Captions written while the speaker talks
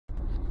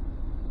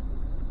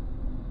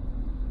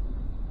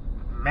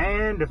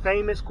Man, the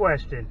famous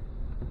question.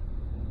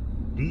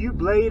 Do you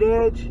blade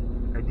edge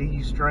or do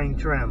you string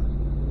trim?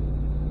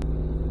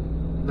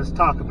 Let's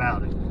talk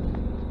about it.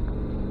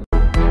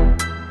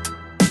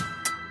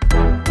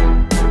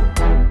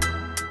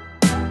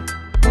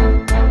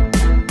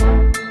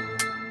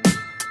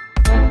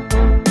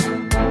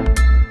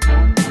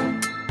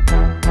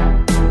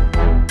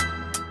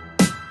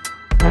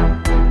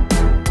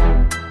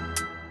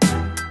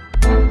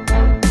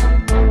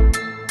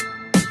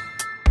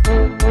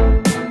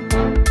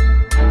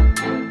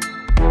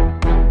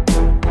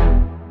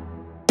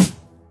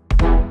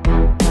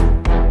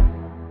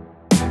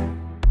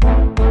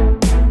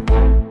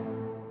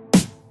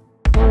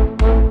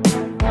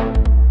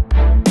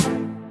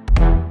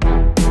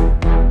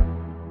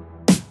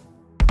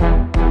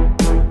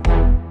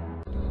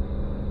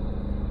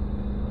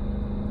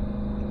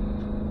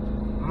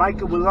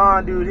 Micah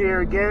Willon dude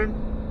here again.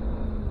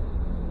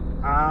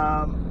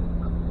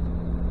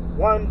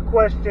 One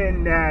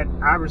question that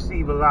I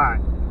receive a lot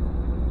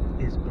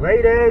is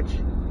blade edge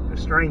or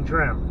string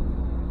trim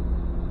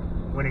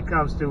when it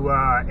comes to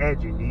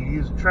edging. Do you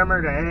use a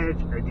trimmer to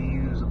edge or do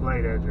you use a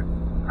blade edger?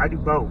 I do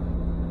both.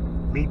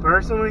 Me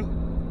personally,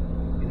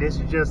 and this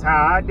is just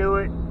how I do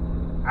it,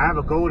 I have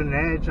a golden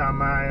edge on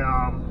my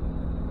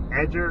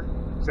edger.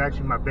 It's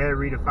actually my bed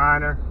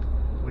redefiner,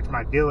 which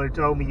my dealer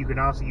told me you can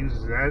also use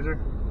as an edger,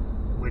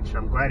 which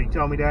I'm glad he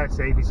told me that,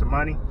 saved me some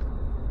money.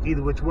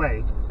 Either which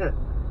way.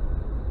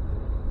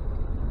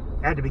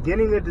 At the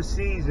beginning of the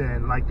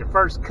season, like the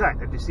first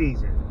cut of the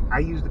season, I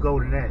use the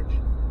golden edge.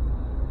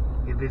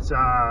 If it's,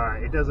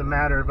 it doesn't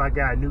matter if I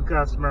got a new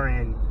customer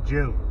in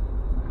June,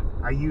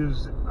 I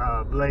use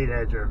blade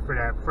edger for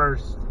that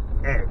first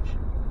edge.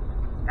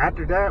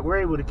 After that,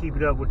 we're able to keep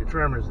it up with the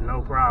trimmers,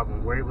 no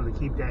problem. We're able to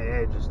keep that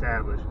edge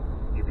established.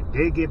 If it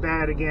did get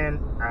bad again,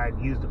 I'd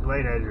use the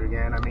blade edger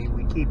again. I mean,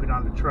 we keep it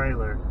on the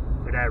trailer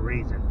for that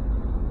reason.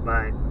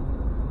 But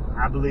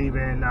I believe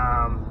in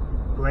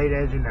blade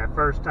edging that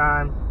first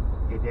time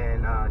and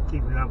then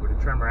keeping up with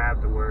the trimmer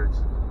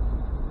afterwards.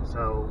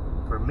 So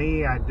for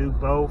me, I do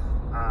both.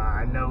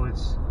 I know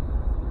it's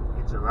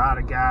a lot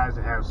of guys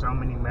that have so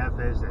many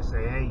methods that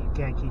say, hey, you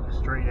can't keep a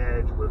straight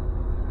edge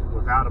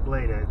without a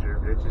blade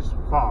edger. It's just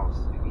false.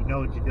 If you know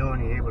what you're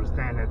doing, you're able to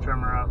stand that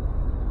trimmer up,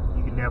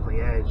 you can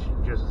definitely edge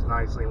just as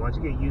nicely. Once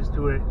you get used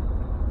to it,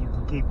 you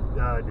can keep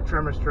the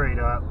trimmer straight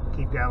up,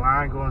 keep that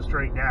line going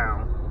straight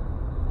down,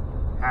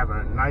 have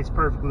a nice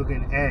perfect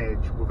looking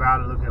edge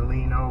without it looking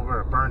lean over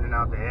or burning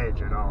out the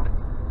edge at all.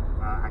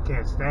 I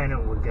can't stand it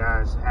when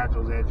guys have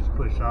those edges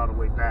pushed all the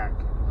way back.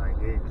 Like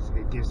it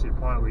gets to the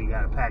point where you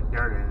gotta pack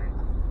dirt in it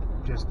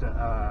just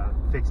to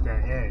fix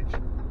that edge.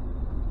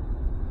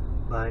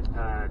 But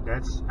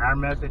that's our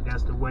method,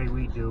 that's the way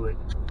we do it.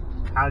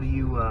 How do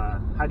you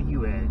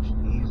edge?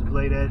 Do you use a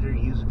blade edger,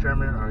 you use a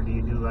trimmer, or do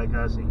you do like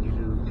us and you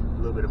do a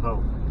little bit of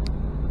both?